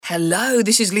Hello,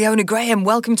 this is Leona Graham.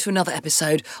 Welcome to another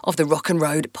episode of the Rock and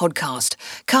Road podcast.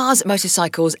 Cars,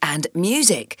 motorcycles and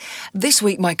music. This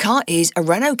week my car is a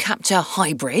Renault Captur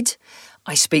Hybrid.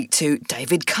 I speak to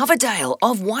David Coverdale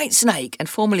of Whitesnake and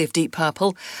formerly of Deep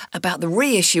Purple about the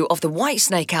reissue of the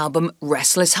Whitesnake album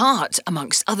Restless Heart,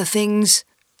 amongst other things.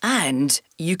 And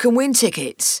you can win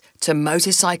tickets to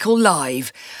Motorcycle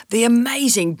Live, the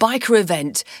amazing biker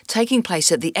event taking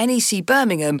place at the NEC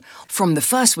Birmingham from the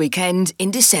first weekend in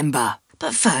December.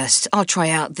 But first, I'll try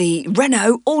out the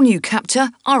Renault all-new Captur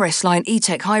RS Line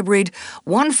E-Tech Hybrid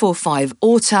 145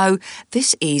 Auto.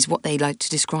 This is what they like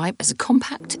to describe as a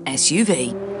compact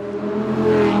SUV.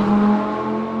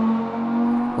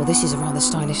 Well, this is a rather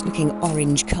stylish-looking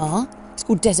orange car. It's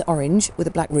called Desert Orange with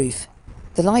a black roof.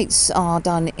 The lights are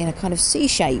done in a kind of C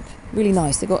shape, really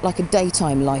nice. They've got like a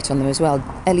daytime light on them as well,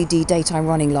 LED daytime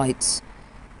running lights.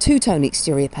 Two-tone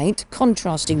exterior paint,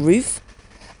 contrasting roof,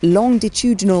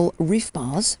 longitudinal roof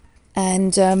bars,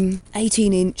 and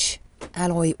 18-inch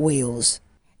alloy wheels.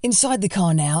 Inside the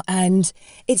car now, and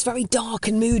it's very dark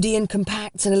and moody and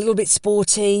compact and a little bit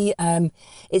sporty.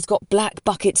 It's got black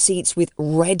bucket seats with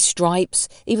red stripes.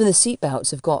 Even the seat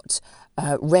belts have got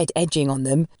red edging on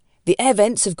them. The air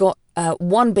vents have got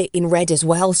one bit in red as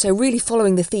well, so really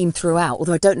following the theme throughout,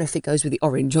 although I don't know if it goes with the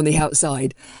orange on the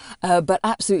outside, but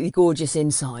absolutely gorgeous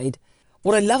inside.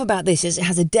 What I love about this is it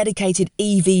has a dedicated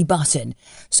EV button.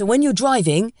 So when you're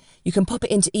driving, you can pop it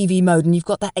into EV mode and you've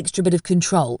got that extra bit of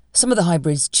control. Some of the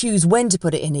hybrids choose when to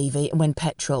put it in EV and when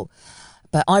petrol.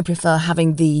 But I prefer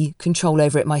having the control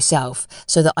over it myself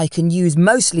so that I can use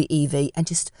mostly EV and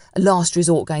just a last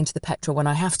resort going to the petrol when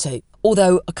I have to.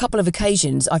 Although a couple of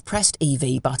occasions I've pressed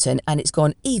EV button and it's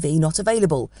gone EV not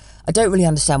available. I don't really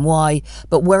understand why,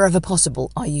 but wherever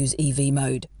possible I use EV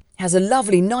mode. It has a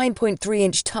lovely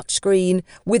 9.3-inch touchscreen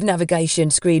with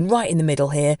navigation screen right in the middle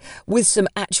here with some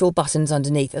actual buttons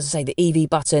underneath. As I say, the EV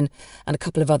button and a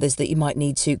couple of others that you might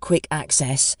need to quick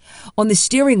access. On the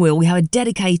steering wheel, we have a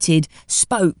dedicated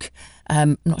spoke.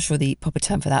 I'm not sure the proper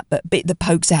term for that, but bit that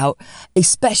pokes out,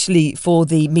 especially for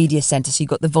the media centre. So you've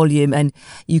got the volume and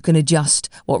you can adjust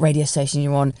what radio station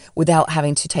you're on without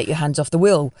having to take your hands off the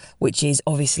wheel, which is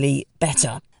obviously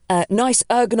better. Nice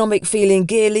ergonomic feeling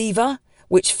gear lever,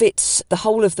 which fits the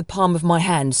whole of the palm of my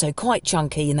hand, so quite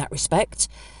chunky in that respect.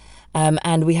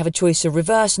 And we have a choice of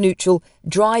reverse, neutral,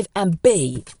 drive and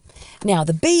B. Now,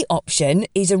 the B option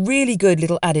is a really good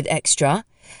little added extra,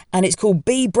 and it's called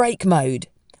B brake mode,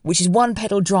 which is one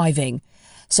pedal driving.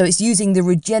 So it's using the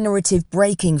regenerative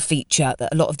braking feature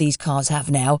that a lot of these cars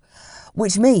have now,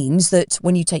 which means that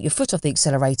when you take your foot off the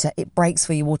accelerator, it brakes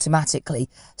for you automatically.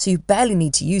 So you barely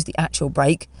need to use the actual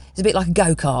brake. It's a bit like a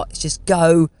go-kart. It's just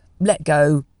go, let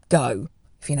go, go,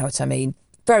 if you know what I mean.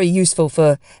 Very useful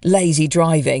for lazy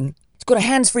driving. It's got a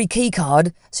hands-free key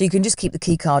card, so you can just keep the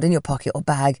key card in your pocket or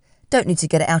bag. Don't need to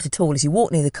get it out at all. As you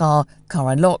walk near the car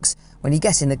unlocks. When you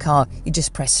get in the car, you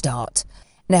just press start.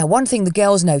 Now, one thing the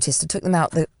girls noticed, I took them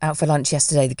out for lunch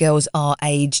yesterday. The girls are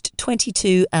aged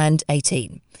 22 and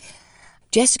 18.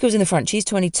 Jessica was in the front, she's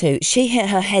 22. She hit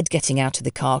her head getting out of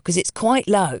the car because it's quite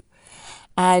low.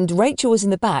 And Rachel was in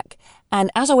the back. And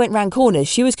as I went round corners,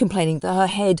 she was complaining that her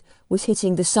head was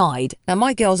hitting the side. Now,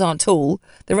 my girls aren't tall.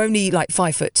 They're only like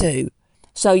 5'2".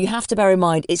 So you have to bear in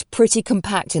mind, it's pretty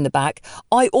compact in the back.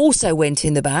 I also went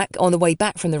in the back on the way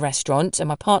back from the restaurant and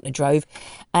my partner drove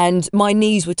and my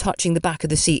knees were touching the back of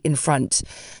the seat in front.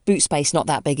 Boot space, not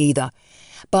that big either.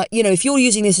 But, you know, if you're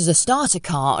using this as a starter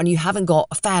car and you haven't got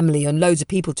a family and loads of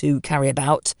people to carry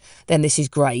about, then this is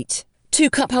great. 2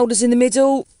 cup holders in the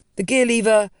middle. The gear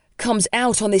lever comes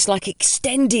out on this like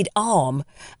extended arm,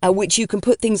 which you can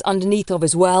put things underneath of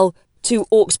as well. 2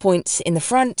 aux points in the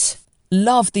front.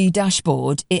 Love the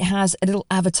dashboard. It has a little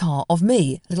avatar of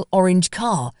me, a little orange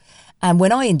car. And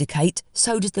when I indicate,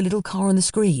 so does the little car on the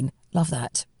screen. Love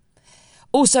that.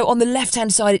 Also, on the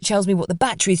left-hand side, it tells me what the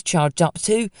battery's charged up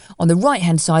to. On the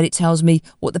right-hand side, it tells me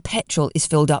what the petrol is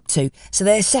filled up to. So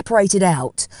they're separated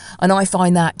out. And I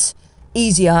find that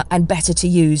easier and better to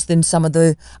use than some of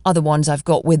the other ones I've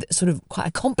got with sort of quite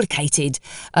a complicated,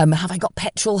 have I got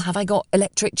petrol, have I got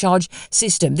electric charge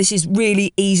system. This is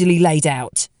really easily laid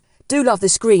out. Do love the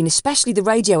screen, especially the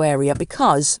radio area,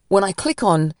 because when I click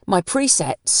on my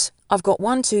presets, I've got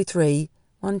 5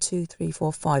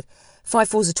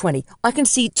 fours are 20. I can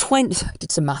see 20, I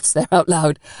did some maths there out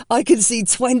loud. I can see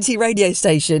 20 radio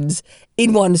stations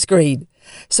in one screen.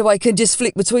 so I can just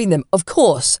flick between them. Of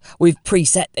course, we've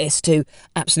preset this to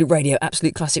Absolute Radio,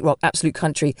 Absolute Classic Rock, Absolute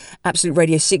Country, Absolute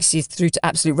Radio 60s through to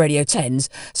Absolute Radio 10s.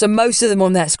 So most of them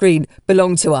on that screen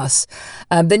belong to us.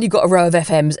 Then you've got a row of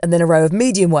FMs and then a row of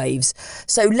medium waves.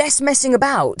 So less messing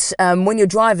about when you're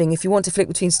driving. If you want to flick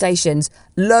between stations,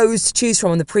 loads to choose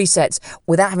from on the presets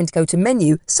without having to go to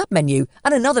menu, sub-menu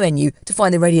and another menu to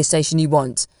find the radio station you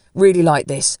want. Really like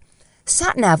this.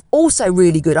 Sat-nav, also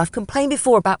really good. I've complained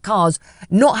before about cars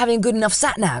not having good enough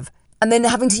sat-nav and then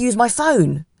having to use my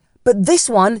phone. But this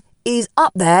one is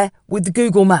up there with the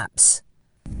Google Maps.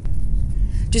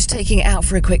 Just taking it out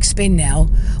for a quick spin now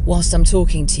whilst I'm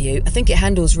talking to you. I think it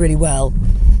handles really well.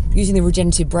 Using the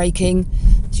regenerative braking,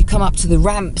 as you come up to the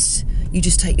ramps, you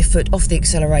just take your foot off the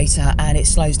accelerator and it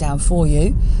slows down for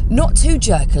you. Not too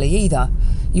jerkily either.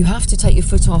 You have to take your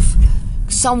foot off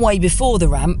some way before the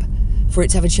ramp for it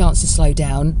to have a chance to slow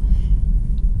down.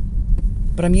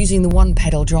 But I'm using the one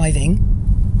pedal driving.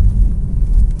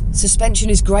 Suspension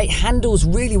is great, handles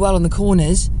really well on the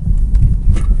corners.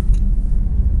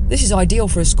 This is ideal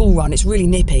for a school run, it's really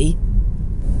nippy.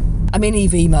 I'm in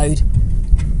EV mode.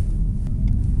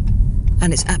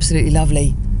 And it's absolutely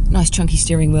lovely. Nice chunky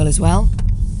steering wheel as well.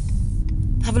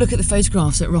 Have a look at the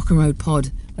photographs at Rock and Road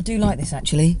Pod. I do like this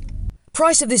actually.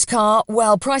 Price of this car,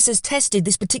 well, price as tested,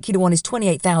 this particular one is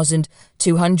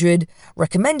 $28,200.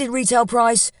 Recommended retail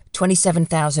price,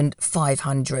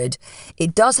 $27,500.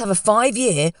 It does have a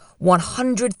 5-year,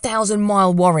 100,000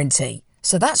 mile warranty.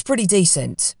 So that's pretty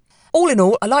decent. All in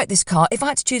all, I like this car. If I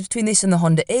had to choose between this and the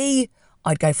Honda E,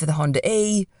 I'd go for the Honda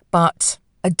E, but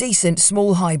a decent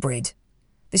small hybrid.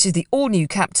 This is the all-new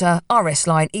Captur RS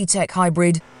Line E-Tech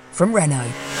Hybrid from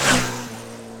Renault.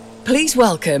 Please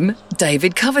welcome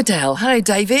David Coverdale. Hello,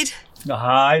 David.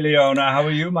 Hi, Leona. How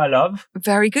are you, my love?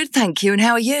 Very good, thank you. And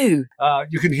how are you?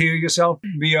 You can hear yourself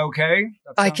be okay?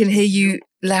 I can hear you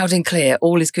loud and clear.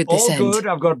 All is good this end. All good.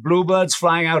 I've got bluebirds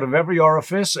flying out of every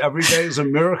orifice. Every day is a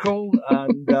miracle.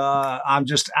 And I'm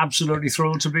just absolutely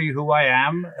thrilled to be who I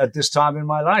am at this time in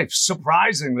my life,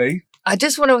 surprisingly. I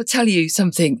just want to tell you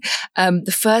something.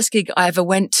 The first gig I ever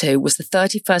went to was the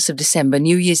 31st of December,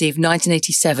 New Year's Eve,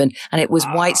 1987, and it was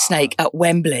Whitesnake at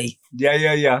Wembley.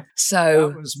 Yeah. So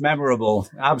that was memorable,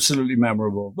 absolutely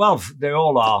memorable. Well, they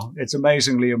all are. It's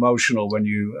amazingly emotional when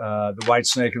you, the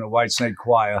Whitesnake and the Whitesnake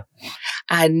Choir.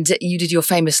 And you did your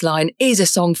famous line, "Here's a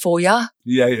song for ya."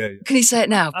 Yeah. Can you say it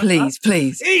now, please?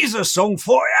 Here's a song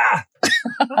for ya.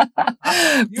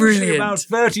 Usually Brilliant. about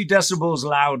 30 decibels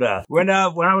louder. When I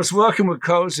was working with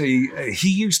Cozy, he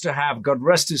used to have, God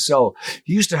rest his soul,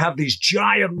 he used to have these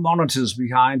giant monitors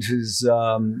behind his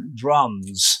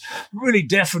drums, really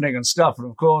deafening and stuff. And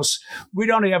of course,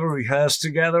 we'd only ever rehearse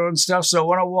together and stuff. So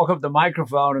when I walk up the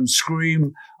microphone and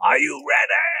scream, "Are you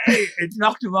ready?" it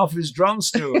knocked him off his drum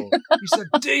stool. He said,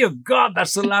 "Dear God,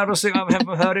 that's the loudest thing I've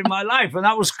ever heard in my life." And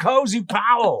that was Cozy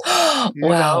Powell. You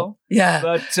know? Yeah.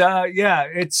 But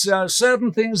it's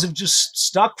certain things have just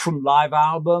stuck from live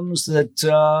albums that,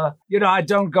 I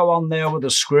don't go on there with a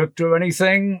script or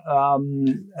anything.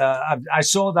 I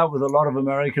saw that with a lot of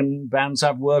American bands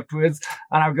I've worked with,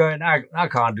 and I'm going, I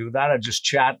can't do that. I just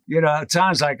chat. At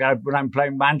times like when I'm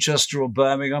playing Manchester or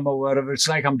Birmingham or whatever, it's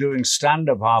like I'm doing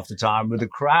stand-up half the time with the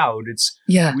crowd.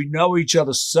 We know each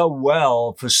other so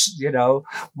well for,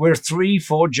 we're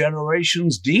 3-4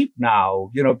 generations deep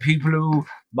now. People who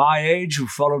my age who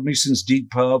followed me since Deep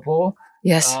Purple.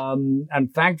 Yes.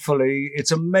 And thankfully,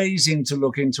 it's amazing to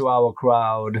look into our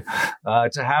crowd,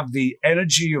 to have the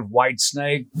energy of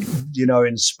Whitesnake,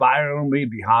 inspiring me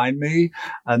behind me,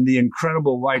 and the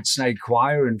incredible Whitesnake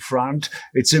choir in front.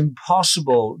 It's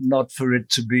impossible not for it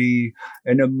to be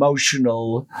an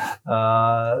emotional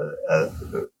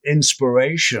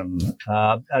inspiration.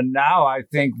 And now I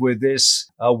think with this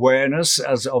awareness,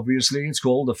 as obviously it's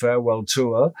called the Farewell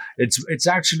Tour, it's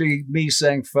actually me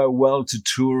saying farewell to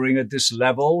touring at this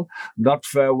level, not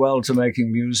farewell to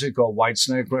making music or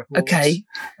Whitesnake records. Okay.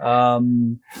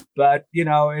 But,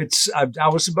 I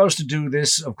was supposed to do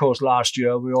this, of course, last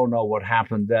year. We all know what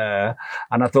happened there.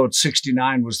 And I thought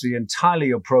 69 was the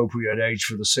entirely appropriate age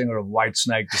for the singer of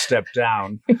Whitesnake to step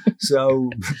down. So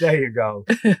there you go.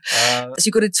 So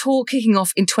you've got a tour kicking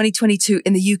off in 2022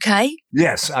 in the UK?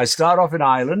 Yes, I start off in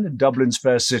Ireland, in Dublin's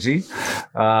fair city.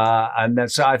 And then,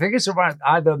 so I think it's around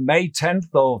either May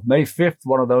 10th or May 5th,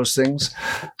 one of those things.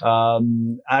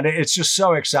 And it's just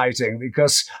so exciting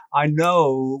because I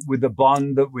know with the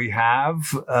bond that we have,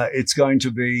 it's going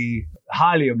to be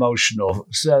highly emotional,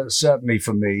 certainly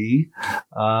for me.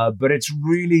 But it's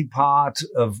really part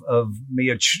of me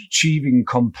achieving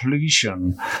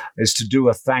completion is to do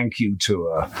a thank you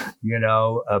tour,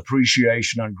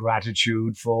 appreciation and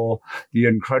gratitude for the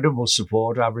incredible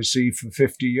support I've received for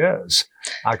 50 years.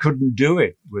 I couldn't do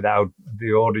it without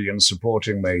the audience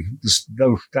supporting me.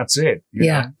 That's it.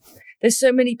 You know? There's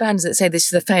so many bands that say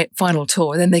this is the final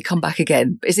tour and then they come back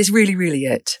again. Is this really, really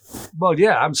it? Well,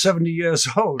 yeah, I'm 70 years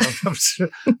old. You're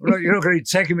not going to be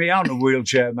taking me out in a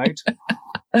wheelchair, mate.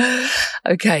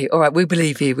 Okay, all right, we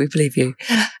believe you.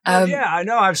 Yeah, I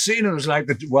know. I've seen it was like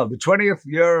the 20th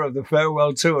year of the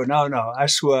farewell tour. No, I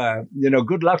swear.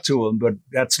 Good luck to them, but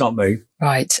that's not me.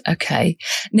 Right, okay.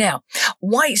 Now,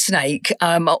 Whitesnake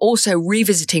are also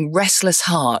revisiting Restless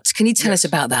Heart. Can you tell us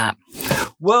about that?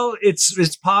 Well,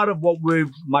 it's part of what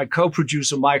my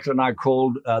co-producer Michael and I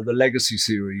called the Legacy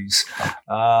series.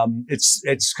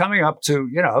 It's coming up to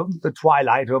the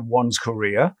twilight of one's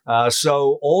career.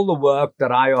 So all the work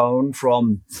that I own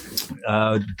from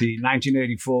the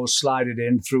 1984 Slide It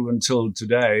In through until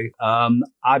today,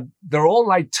 they're all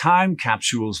like time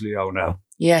capsules, Leona.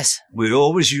 Yes. We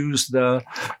always use the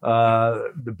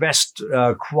best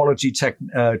quality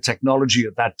technology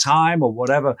at that time or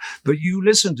whatever. But you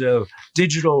listen to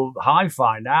digital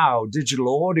hi-fi now,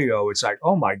 digital audio, it's like,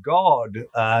 oh my God.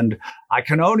 And I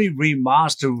can only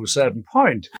remaster to a certain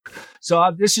point.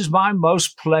 So this is my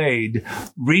most played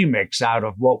remix out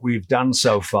of what we've done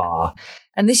so far.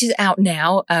 And this is out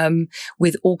now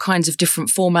with all kinds of different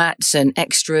formats and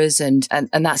extras, and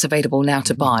that's available now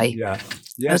to buy. Yeah.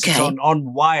 Yes, okay. It's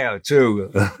on Wire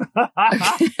too. You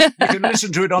can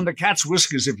listen to it on the Cat's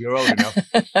Whiskers if you're old enough.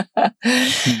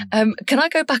 Can I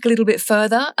go back a little bit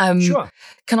further? Sure.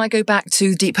 Can I go back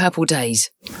to Deep Purple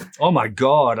days? Oh my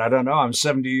God, I don't know. I'm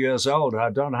 70 years old. I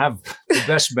don't have the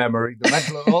best memory.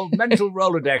 The mental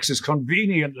Rolodex is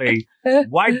conveniently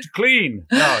wiped clean.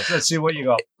 No, let's see what you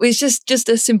got. It's just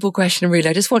a simple question, really.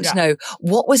 I just want to know,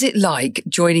 what was it like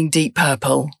joining Deep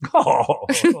Purple?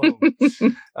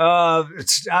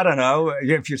 I don't know.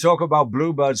 If you talk about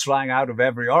bluebirds flying out of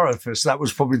every orifice, that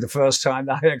was probably the first time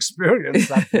that I experienced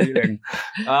that feeling.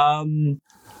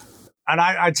 And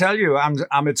I tell you,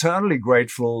 I'm eternally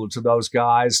grateful to those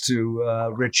guys,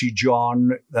 to Richie,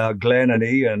 John, Glenn, and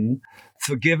Ian,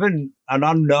 for giving an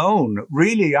unknown,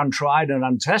 really untried and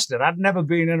untested. I'd never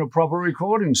been in a proper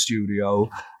recording studio.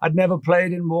 I'd never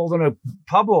played in more than a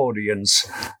pub audience.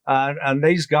 And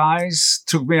these guys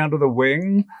took me under the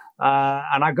wing,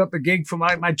 and I got the gig for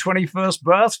my 21st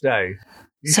birthday.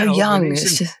 Young.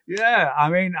 Yeah, I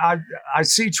mean, I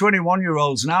see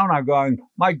 21-year-olds now and I'm going,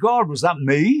 my God, was that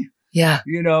me? Yeah.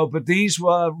 But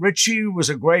Richie was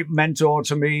a great mentor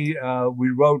to me. We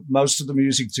wrote most of the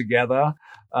music together.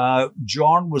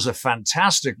 John was a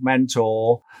fantastic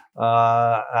mentor,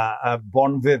 a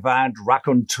bon vivant,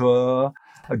 raconteur,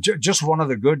 just one of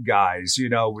the good guys,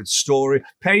 with story.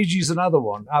 Pagey's another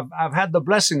one. I've had the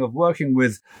blessing of working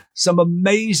with some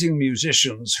amazing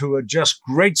musicians who are just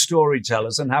great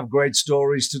storytellers and have great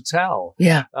stories to tell.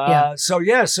 Yeah. So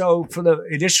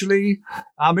initially,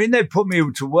 they put me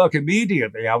to work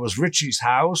immediately. I was Richie's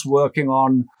house working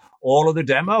on all of the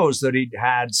demos that he'd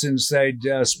had since they'd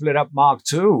split up Mark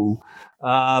II.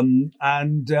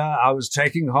 And I was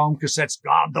taking home cassettes,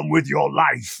 guard them with your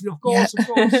life. Of course.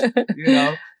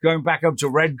 Going back up to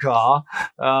Redcar,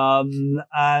 and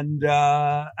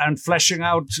fleshing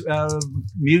out,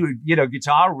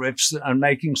 guitar riffs and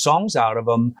making songs out of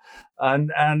them.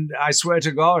 And I swear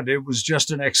to God, it was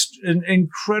just an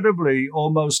incredibly,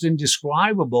 almost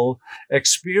indescribable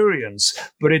experience.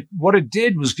 But what it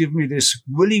did was give me this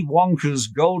Willy Wonka's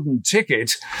golden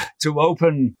ticket to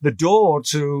open the door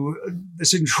to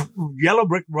this yellow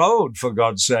brick road, for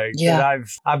God's sake, that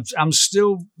I'm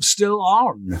still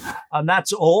on. And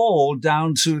that's all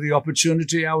down to the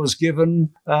opportunity I was given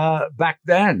back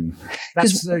then.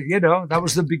 That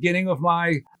was the beginning of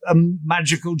my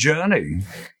magical journey.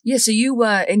 Yeah, so you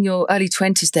were in your early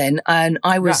 20s then, and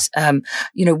I was,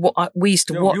 we used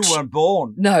to watch. You weren't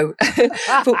born. No,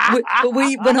 but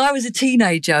we, when I was a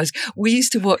teenager, we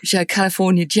used to watch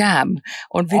California Jam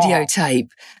on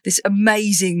videotape. This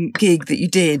amazing gig that you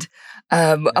did.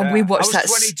 And we watched that.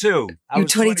 22. You were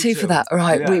 22 for that,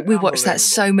 right? Yeah, we watched that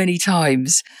so many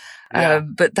times.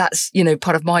 But that's,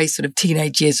 part of my sort of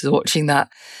teenage years was watching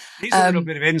that. Here's a little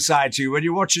bit of insight to you. When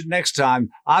you watch it next time,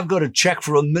 I've got a check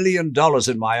for $1 million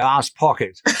in my ass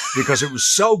pocket because it was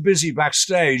so busy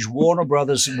backstage. Warner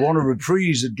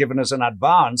Reprise had given us an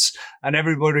advance and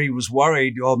everybody was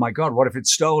worried, oh my God, what if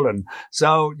it's stolen?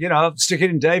 So, stick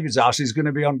it in David's ass. He's going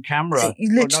to be on camera.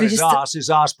 So his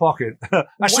ass pocket.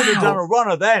 I should have done a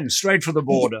runner then, straight for the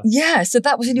border. Yeah, so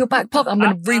that was in your back pocket. I'm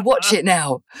going to rewatch it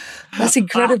now. That's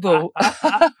incredible.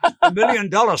 $1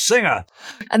 million singer.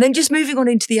 And then just moving on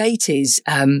into the 80s,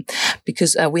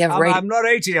 because we have I'm not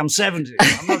 80, I'm 70.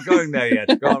 I'm not going there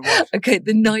yet. Go on, what? Okay,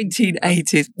 the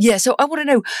 1980s. Yeah, so I want to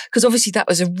know, because obviously that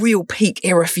was a real peak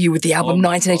era for you with the album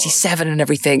 1987 and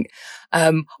everything.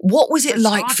 What was it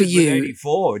like for you?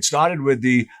 84. It started with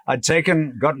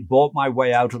I'd bought my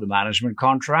way out of the management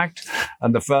contract,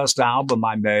 and the first album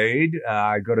I made,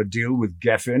 I got a deal with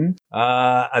Geffen.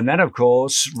 And then, of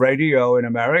course, radio in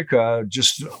America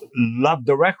just loved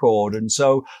the record. And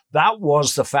so that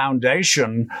was the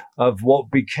foundation of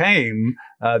what became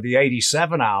the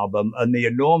 87 album and the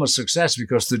enormous success,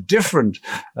 because the different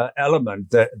element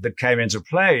that came into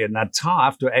play in that time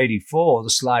after 84, the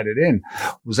Slide It In,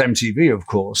 was MTV, of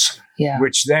course,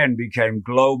 which then became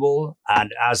global.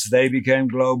 And as they became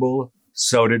global,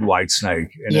 so did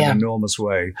Whitesnake in an enormous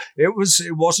way. It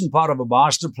wasn't part of a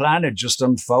master plan. It just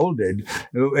unfolded.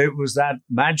 It was that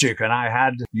magic. And I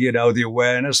had, the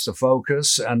awareness, the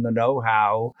focus, and the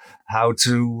know-how, how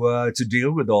to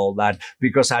deal with all that,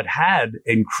 because I'd had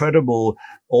incredible,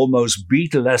 almost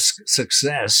Beatlesque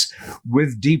success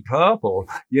with Deep Purple.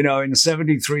 In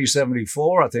 73,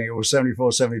 74, I think it was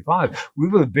 74, 75, we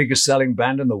were the biggest selling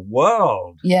band in the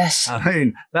world. Yes. I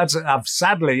mean, I've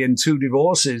sadly in 2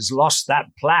 divorces lost that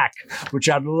plaque, which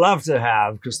I'd love to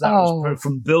have, because that was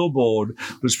from Billboard,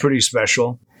 was pretty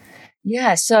special.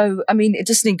 Yeah, so I mean, it's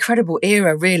just an incredible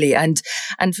era, really, and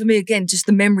for me, again, just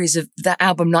the memories of that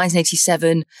album,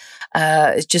 1987,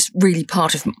 is just really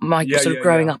part of my sort of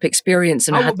growing up experience.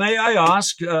 And may I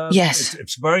ask? Yes,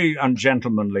 it's very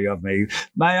ungentlemanly of me.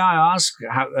 May I ask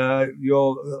how,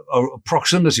 your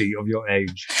proximity of your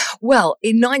age? Well,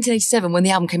 in 1987, when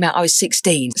the album came out, I was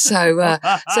 16. So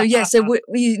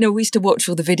we used to watch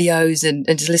all the videos and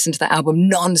just listen to that album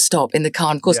non-stop in the car.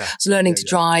 And of course, I was learning to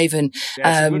drive, and it's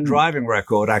a good driving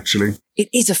record, actually. It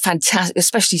is a fantastic,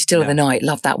 especially Still of the Night.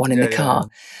 Love that one in the car.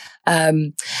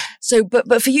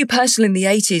 But for you personally in the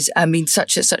 80s, I mean,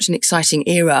 such an exciting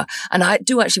era. And I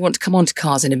do actually want to come on to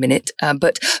Cars in a minute.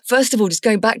 But first of all, just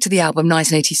going back to the album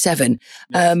 1987.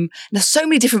 Now, so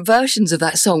many different versions of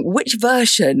that song. Which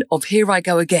version of Here I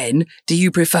Go Again do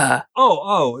you prefer?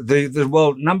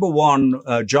 Well, number one,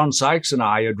 John Sykes and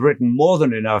I had written more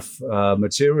than enough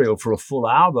material for a full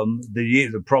album.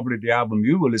 Probably the album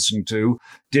you were listening to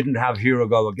didn't have Here I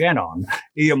Go Again on.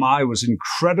 EMI was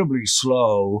incredibly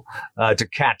slow to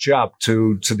catch up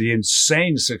to the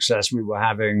insane success we were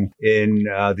having in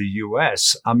the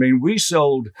US. I mean, we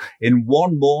sold in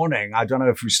one morning, I don't know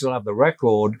if we still have the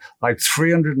record, like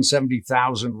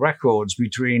 370,000 records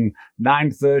between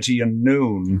 9:30 and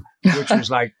noon, which was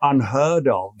like unheard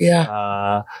of.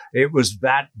 It was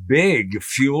that big,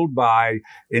 fueled by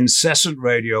incessant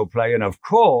radio play. And of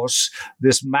course,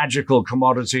 this magical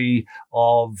commodity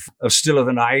of Still of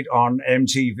the Night on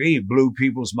MTV blew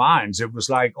people's minds. It was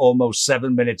like almost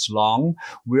 7 minutes long.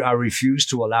 I refused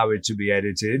to allow it to be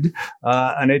edited.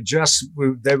 And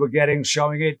they were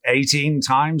showing it 18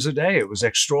 times a day. It was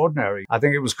extraordinary. I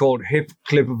think it was called Hip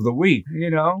Clip of the Week,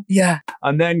 Yeah.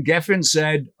 And then Geffen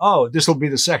said, this will be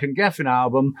the second Geffen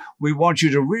album. We want you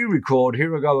to re-record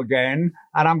Here I Go Again.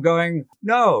 And I'm going,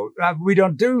 no, we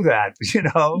don't do that,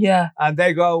 Yeah. And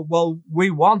they go, well, we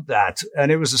want that.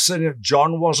 And it was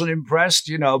John wasn't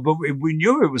impressed, but we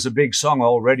knew it was a big song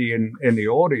already in the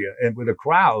audio with a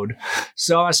crowd.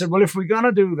 So I said, well, if we're going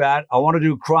to do that, I want to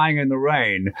do Crying in the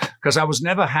Rain, because I was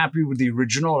never happy with the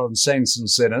original on Saints and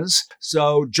Sinners.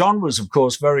 So John was, of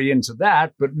course, very into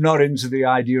that, but not into the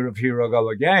idea of Here I Go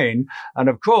Again. And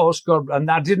of course,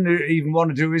 and I didn't even want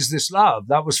to do Is This Love?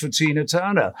 That was for Tina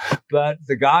Turner. But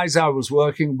the guys I was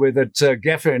working with at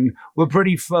Geffen were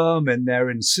pretty firm in their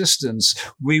insistence.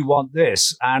 We want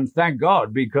this. And thank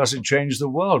God, because it changed the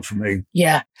world for me.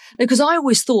 Yeah. Because I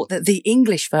always thought that the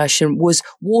English version was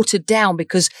watered down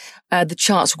because the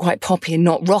charts were quite poppy and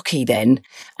not rocky then.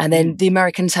 And then the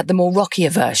Americans had the more rockier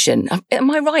version.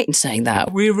 Am I right in saying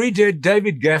that? We redid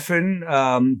David Geffen,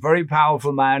 very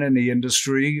powerful man in the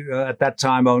industry, at that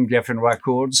time owned Geffen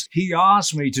Records. He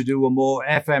asked me to do a more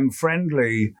FM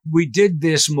friendly. We did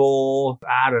this more,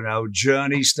 I don't know,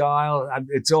 Journey style.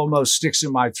 It almost sticks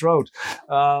in my throat.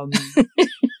 And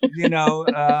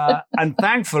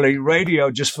thankfully radio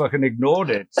just fucking ignored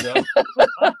it. So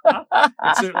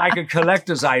it's like a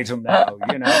collector's item now,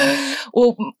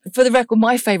 Well, for the record,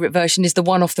 my favourite version is the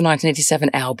one off the 1987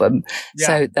 album.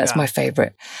 So that's my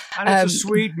favourite. And it's a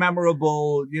sweet,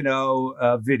 memorable,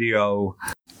 video.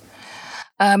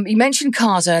 You mentioned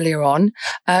cars earlier on.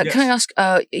 Yes. Can I ask,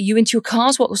 are you into your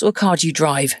cars? What sort of car do you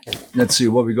drive? Let's see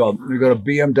what we got. We got a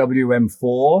BMW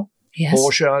M4, yes.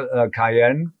 Porsche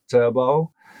Cayenne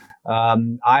Turbo.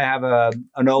 I have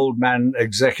an old man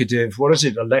executive. What is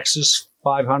it? A Lexus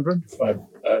 500?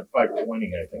 520,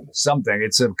 I think. Something.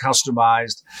 It's a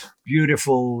customized,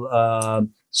 beautiful,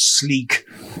 sleek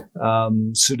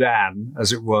sedan,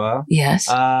 as it were. Yes.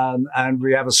 And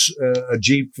we have a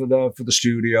Jeep for the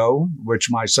studio, which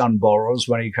my son borrows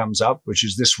when he comes up, which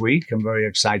is this week. I'm very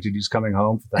excited he's coming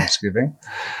home for Thanksgiving.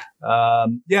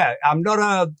 I'm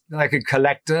not a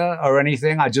collector or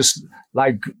anything. I just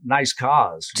like nice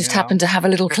cars. Just happen to have a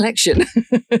little collection.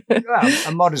 Yeah,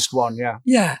 a modest one, yeah.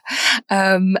 Yeah.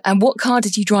 And what car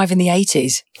did you drive in the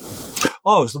 80s?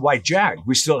 Oh, it's the white Jag.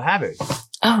 We still have it.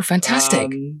 Oh,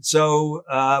 fantastic.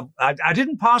 I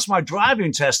didn't pass my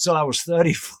driving test till I was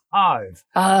 35.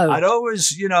 Oh. I'd always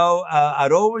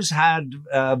had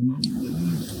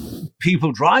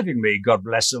people driving me, God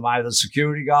bless them, either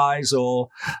security guys or,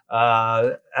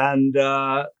 but when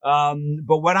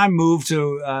I moved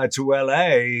to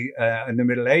LA in the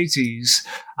middle 80s,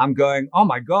 I'm going, oh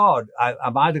my God,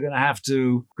 I'm either going to have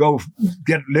to go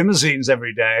get limousines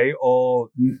every day or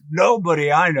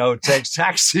nobody I know takes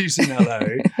taxis in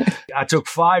LA. I took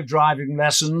 5 driving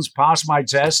lessons, passed my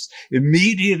test,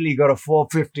 immediately got a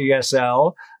 450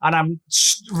 SL, and I'm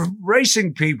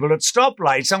racing people at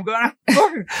stoplights. I'm going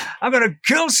to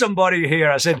kill somebody here.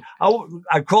 I said,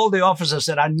 I called the office. I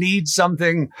said, I need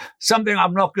something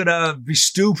I'm not going to be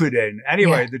stupid in.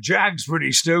 Anyway, The Jag's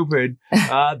pretty stupid.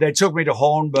 They took me to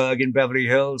Hornburg in Beverly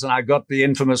Hills, and I got the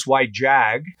infamous white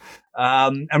Jag.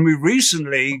 And we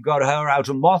recently got her out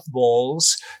of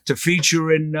mothballs to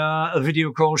feature in a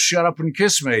video called Shut Up and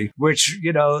Kiss Me, which,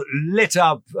 lit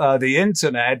up the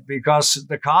internet because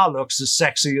the car looks as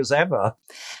sexy as ever.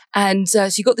 And so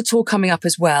you got the tour coming up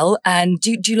as well. And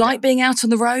do you like being out on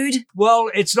the road? Well,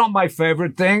 it's not my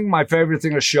favorite thing. My favorite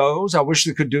thing are shows. I wish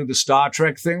they could do the Star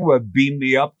Trek thing where beam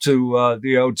me up to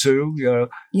the O2.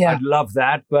 I'd love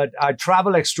that. But I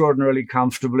travel extraordinarily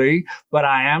comfortably. But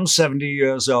I am 70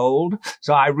 years old.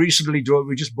 So I recently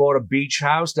we just bought a beach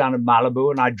house down in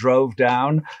Malibu, and I drove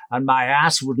down, and my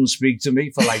ass wouldn't speak to me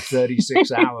for like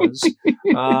 36 hours.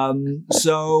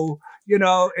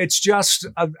 It's just,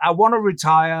 I want to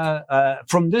retire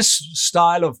from this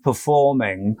style of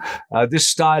performing, this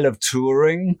style of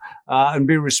touring, and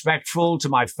be respectful to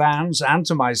my fans and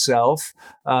to myself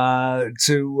to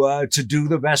do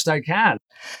the best I can.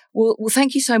 Well,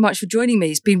 thank you so much for joining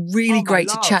me. It's been really great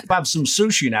to chat. Have some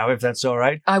sushi now, if that's all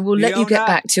right. I will let you get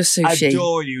back to your sushi. I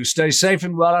adore you. Stay safe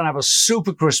and well, and have a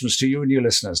super Christmas to you and your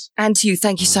listeners. And to you,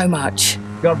 thank you so much.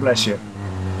 God bless you.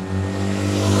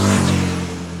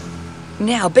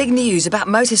 Now, big news about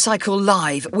Motorcycle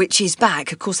Live, which is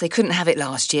back. Of course, they couldn't have it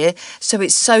last year, so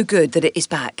it's so good that it is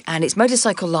back. And it's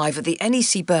Motorcycle Live at the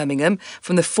NEC Birmingham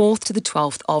from the 4th to the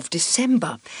 12th of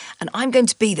December. And I'm going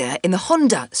to be there in the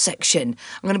Honda section.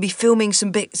 I'm going to be filming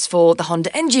some bits for the Honda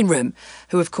Engine Room,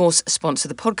 who, of course, sponsor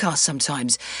the podcast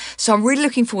sometimes. So I'm really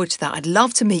looking forward to that. I'd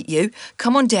love to meet you.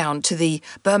 Come on down to the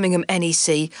Birmingham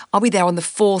NEC. I'll be there on the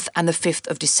 4th and the 5th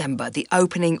of December, the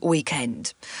opening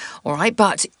weekend. All right,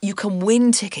 but you can win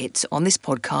tickets on this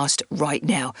podcast right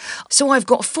now. So I've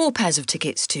got 4 pairs of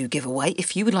tickets to give away.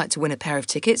 If you would like to win a pair of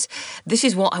tickets, this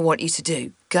is what I want you to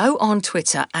do. Go on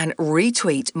Twitter and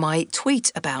retweet my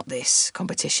tweet about this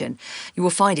competition. You will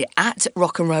find it at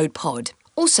Rock and Road Pod.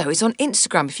 Also, it's on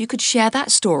Instagram. If you could share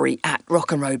that story at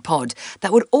Rock and Road Pod,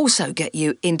 that would also get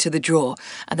you into the draw.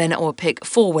 And then I will pick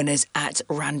 4 winners at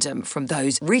random from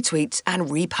those retweets and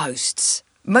reposts.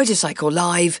 Motorcycle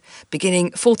Live,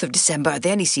 beginning 4th of December at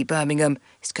the NEC Birmingham.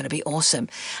 It's going to be awesome.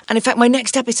 And in fact, my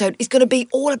next episode is going to be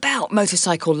all about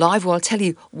Motorcycle Live, where I'll tell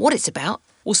you what it's about.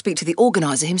 We'll speak to the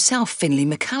organiser himself, Finlay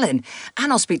McCallan,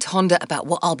 and I'll speak to Honda about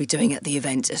what I'll be doing at the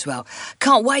event as well.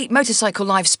 Can't wait, Motorcycle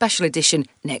Live special edition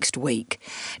next week.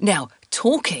 Now,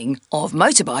 talking of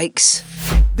motorbikes...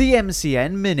 The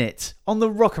MCN Minute on the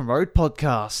Rock and Road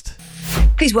Podcast.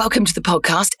 Please welcome to the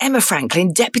podcast Emma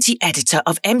Franklin, Deputy Editor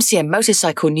of MCN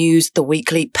Motorcycle News, the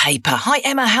weekly paper. Hi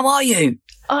Emma, how are you?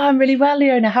 Oh, I'm really well,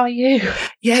 Leona. How are you?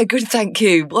 Yeah, good, thank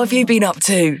you. What have you been up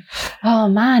to? Oh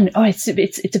man, it's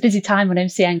a busy time on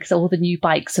MCN because all the new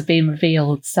bikes have been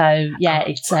revealed. So yeah,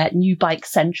 it's new bike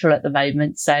central at the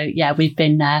moment. So yeah, we've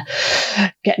been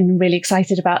getting really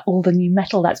excited about all the new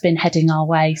metal that's been heading our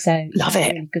way. So love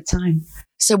it. Really good time.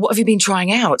 So what have you been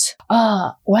trying out?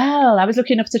 Well, I was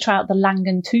lucky enough to try out the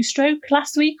Langan 2-stroke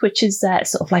last week, which is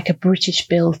sort of like a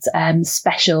British-built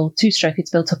special 2-stroke. It's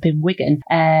built up in Wigan.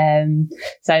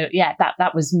 So yeah,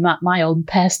 that was my own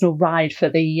personal ride for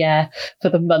the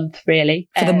month, really.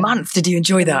 For the month, did you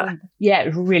enjoy that? Yeah, it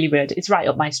was really weird. It's right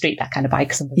up my street, that kind of bike,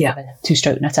 because I'm a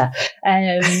two-stroke nutter.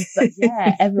 But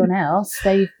yeah, everyone else,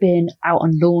 they've been out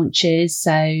on launches.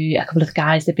 So a couple of the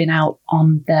guys, they've been out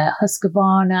on the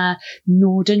Husqvarna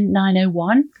Norden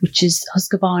 901, which is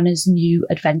Husqvarna's new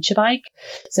adventure bike.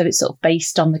 So it's sort of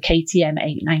based on the KTM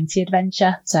 890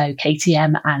 adventure. So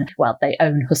KTM they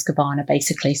own Husqvarna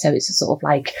basically. So it's a sort of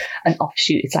like an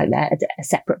offshoot. It's like they're a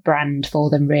separate brand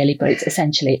for them really, but it's the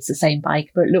same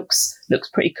bike, but it looks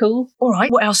pretty cool. All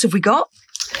right, what else have we got?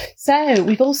 So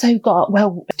we've also got,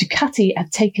 Ducati have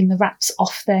taken the wraps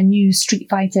off their new Street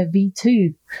Fighter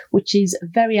V2, which is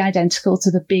very identical to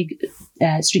the big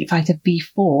Street Fighter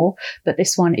V4, but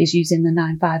this one is using the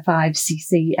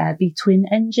 955cc V-twin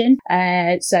engine.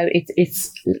 So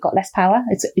it's got less power.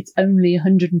 It's only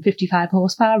 155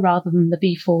 horsepower rather than the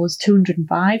V4's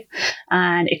 205,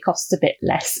 and it costs a bit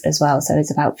less as well. So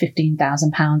it's about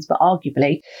 £15,000, but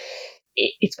arguably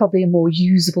it's probably a more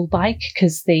usable bike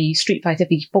because the Street Fighter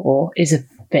V4 is a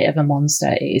bit of a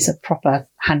monster. It is a proper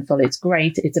handful. It's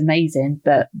great. It's amazing.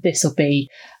 But this will be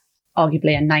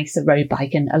arguably a nicer road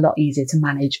bike and a lot easier to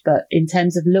manage. But in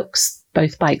terms of looks,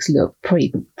 both bikes look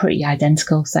pretty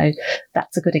identical. So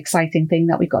that's a good, exciting thing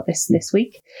that we got this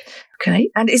week. Okay.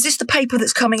 And is this the paper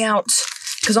that's coming out?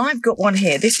 Because I've got one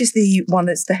here. This is the one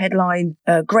that's the headline,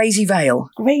 Grazy Vale.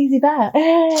 Grazy Vale.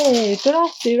 Hey,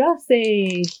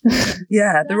 Rossi.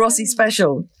 Yeah, the Rossi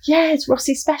special. Yeah, it's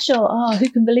Rossi special. Oh, who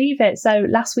can believe it? So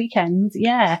last weekend,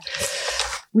 the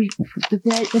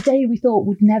day we thought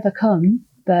would never come,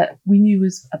 but we knew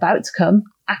was about to come,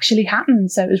 actually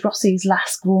happened. So it was Rossi's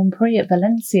last Grand Prix at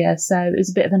Valencia. So it was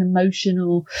a bit of an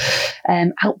emotional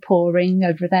outpouring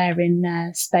over there in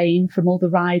Spain from all the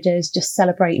riders, just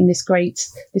celebrating this great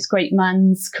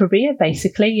man's career,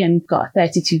 basically, and got a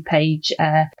 32-page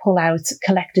pull-out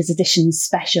collector's edition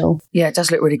special. Yeah, it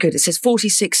does look really good. It says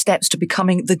 46 steps to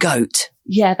becoming the GOAT.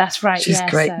 Yeah, that's right. Which is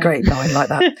great line like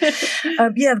that.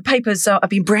 The papers, I've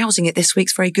been browsing it this week.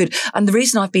 It's very good. And the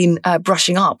reason I've been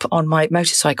brushing up on my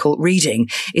motorcycle reading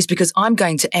is because I'm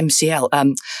going to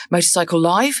MCL, Motorcycle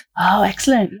Live. Oh,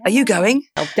 excellent. Yeah. Are you going?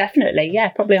 Oh, definitely. Yeah,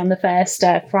 probably on the first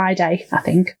Friday, I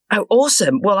think. Oh,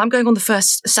 awesome. Well, I'm going on the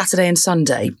first Saturday and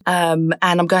Sunday, and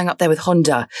I'm going up there with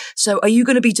Honda. So are you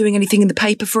going to be doing anything in the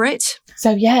paper for it?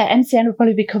 So, yeah, MCN will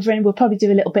probably be covering. We'll probably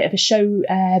do a little bit of a show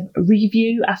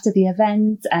review after the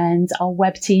event, and our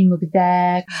web team will be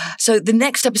there. So the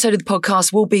next episode of the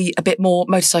podcast will be a bit more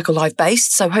Motorcycle Live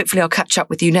based. So hopefully I'll catch up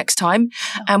with you next time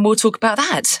and we'll talk about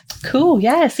that. Cool.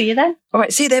 Yeah. See you then. All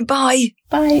right. See you then. Bye.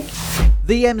 Bye.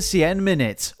 The MCN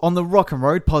Minute on the Rock and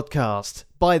Road Podcast.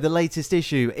 Buy the latest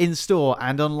issue in store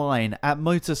and online at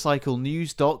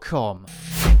motorcyclenews.com.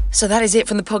 So that is it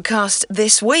from the podcast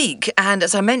this week. And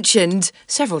as I mentioned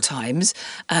several times,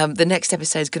 the next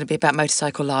episode is going to be about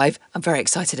Motorcycle Live. I'm very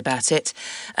excited about it.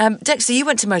 Dexter, you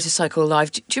went to Motorcycle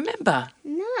Live. Do you remember?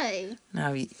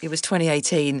 No, it was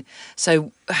 2018.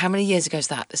 So how many years ago is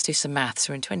that? Let's do some maths.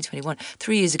 We're in 2021.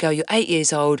 3 years ago, you're 8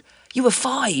 years old. You were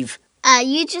 5.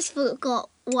 You just forgot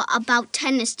about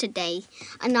tennis today,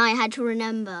 and I had to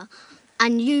remember.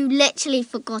 And you literally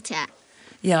forgot it.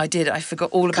 Yeah, I did. I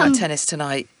forgot all about tennis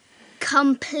tonight.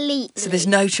 Completely. So there's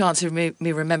no chance of me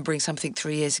remembering something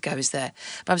 3 years ago, is there?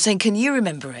 But I'm saying, can you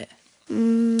remember it?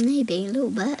 Maybe a little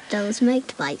bit. There was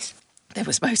motorbikes. There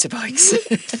was motorbikes.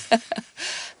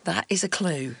 That is a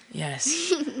clue,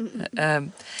 yes.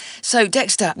 So,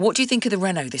 Dexter, what do you think of the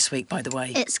Renault this week, by the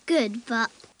way? It's good,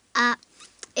 but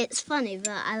it's funny,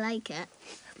 but I like it.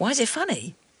 Why is it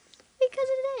funny? Because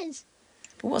it is.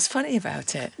 But what's funny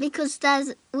about it? Because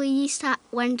we used to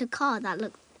rent a car that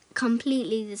looked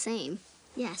completely the same.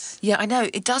 Yes. Yeah, I know.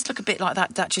 It does look a bit like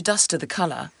that Dacia Duster, the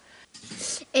colour.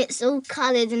 It's all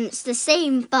coloured and it's the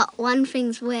same, but one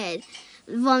thing's weird.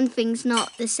 One thing's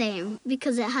not the same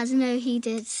because it has no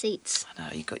heated seats. I know,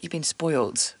 you've been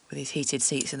spoiled with these heated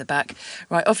seats in the back.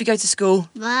 Right, off you go to school.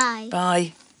 Bye.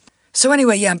 Bye. So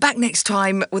anyway, yeah, I'm back next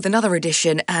time with another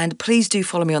edition, and please do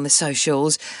follow me on the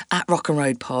socials at Rock and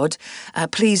Road Pod.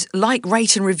 Please like,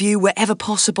 rate and review wherever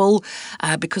possible,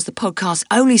 because the podcast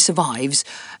only survives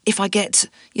if I get,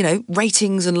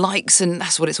 ratings and likes, and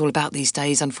that's what it's all about these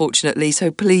days, unfortunately.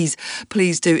 So please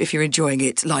do, if you're enjoying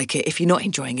it, like it. If you're not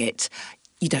enjoying it,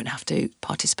 you don't have to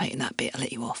participate in that bit. I'll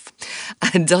let you off.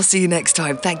 And I'll see you next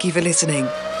time. Thank you for listening.